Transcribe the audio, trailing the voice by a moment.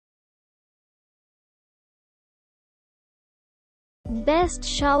Best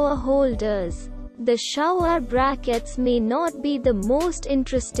shower holders. The shower brackets may not be the most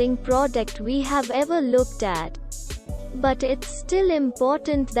interesting product we have ever looked at, but it's still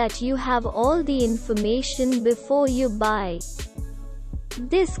important that you have all the information before you buy.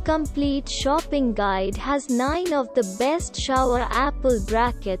 This complete shopping guide has 9 of the best shower apple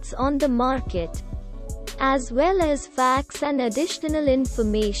brackets on the market, as well as facts and additional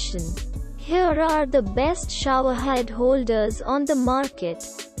information. Here are the best shower head holders on the market.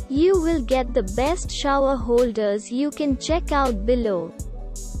 You will get the best shower holders you can check out below.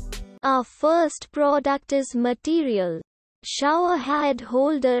 Our first product is material. Shower head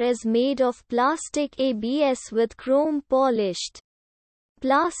holder is made of plastic ABS with chrome polished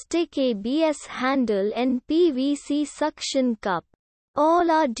plastic ABS handle and PVC suction cup.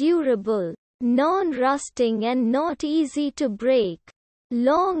 All are durable, non-rusting and not easy to break.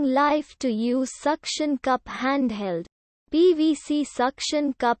 Long life to use suction cup handheld. PVC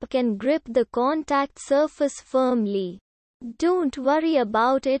suction cup can grip the contact surface firmly. Don't worry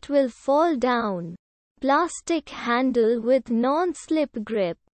about it will fall down. Plastic handle with non-slip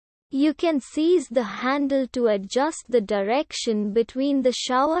grip. You can seize the handle to adjust the direction between the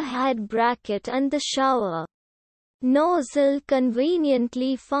shower head bracket and the shower nozzle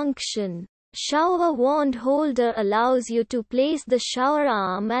conveniently function. Shower wand holder allows you to place the shower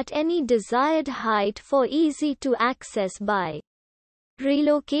arm at any desired height for easy to access by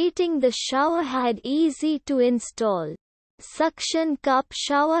relocating the shower head. Easy to install. Suction cup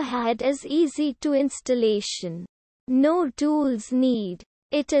shower head is easy to installation. No tools need.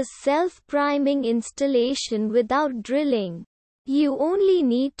 It is self-priming installation without drilling. You only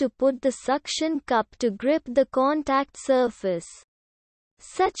need to put the suction cup to grip the contact surface,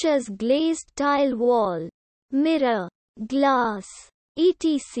 such as glazed tile wall, mirror, glass,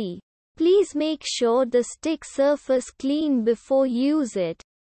 etc. Please make sure the stick surface clean before use it.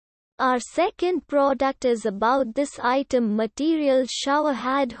 Our second product is about this item. Material shower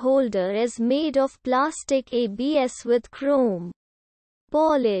head holder is made of plastic ABS with chrome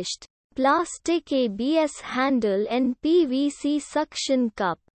polished plastic ABS handle and PVC suction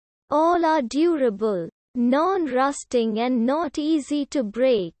cup. All are durable, non-rusting and not easy to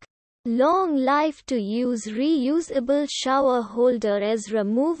break. Long life to use. Reusable shower holder is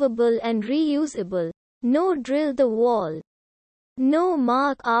removable and reusable. No drill the wall. No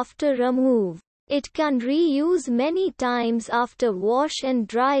mark after remove. It can reuse many times after wash and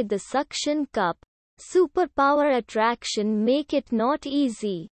dry. The suction cup. Superpower attraction make it not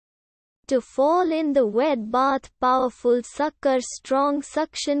easy to fall in the wet bath. Powerful sucker strong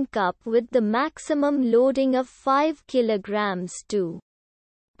suction cup with the maximum loading of 5 kilograms to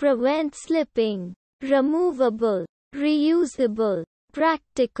prevent slipping. Removable, reusable,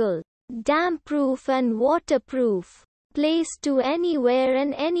 practical, damp-proof and waterproof. Place to anywhere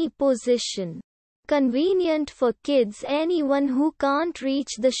and any position. Convenient for kids, anyone who can't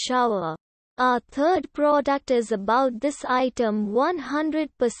reach the shower. Our third product is about this item.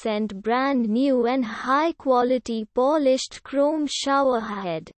 100% brand new and high quality polished chrome shower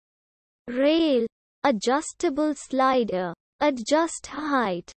head rail. Adjustable slider. Adjust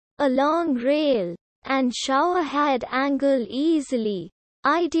height, along rail, and shower head angle easily.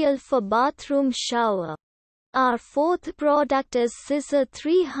 Ideal for bathroom shower. Our fourth product is scissor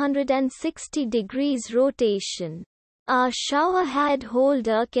 360 degrees rotation. Our shower head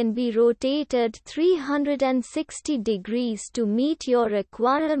holder can be rotated 360 degrees to meet your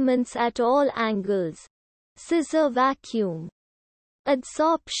requirements at all angles. Scissor vacuum.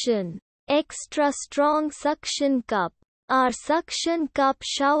 Adsorption. Extra strong suction cup. Our suction cup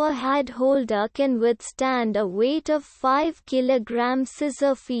shower head holder can withstand a weight of 5 kg.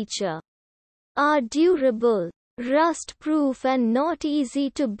 Scissor feature are durable, rust-proof and not easy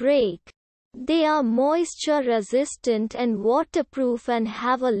to break. They are moisture-resistant and waterproof and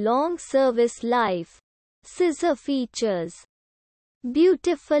have a long service life. Scissor features.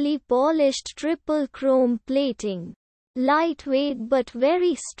 Beautifully polished triple chrome plating. Lightweight but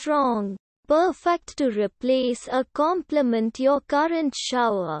very strong. Perfect to replace or complement your current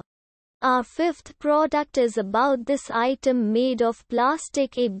shower. Our fifth product is about this item. Made of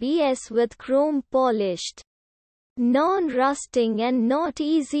plastic ABS with chrome polished, non-rusting and not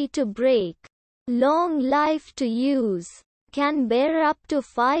easy to break. Long life to use. Can bear up to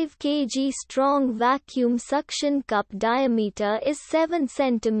 5 kg. Strong vacuum suction cup. Diameter is 7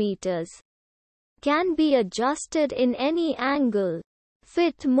 cm. Can be adjusted in any angle.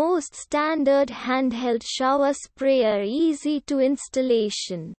 Fit most standard handheld shower sprayer. Easy to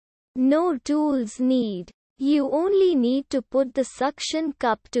installation. No tools need. You only need to put the suction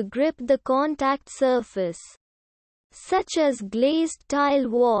cup to grip the contact surface, such as glazed tile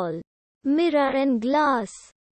wall, mirror and glass.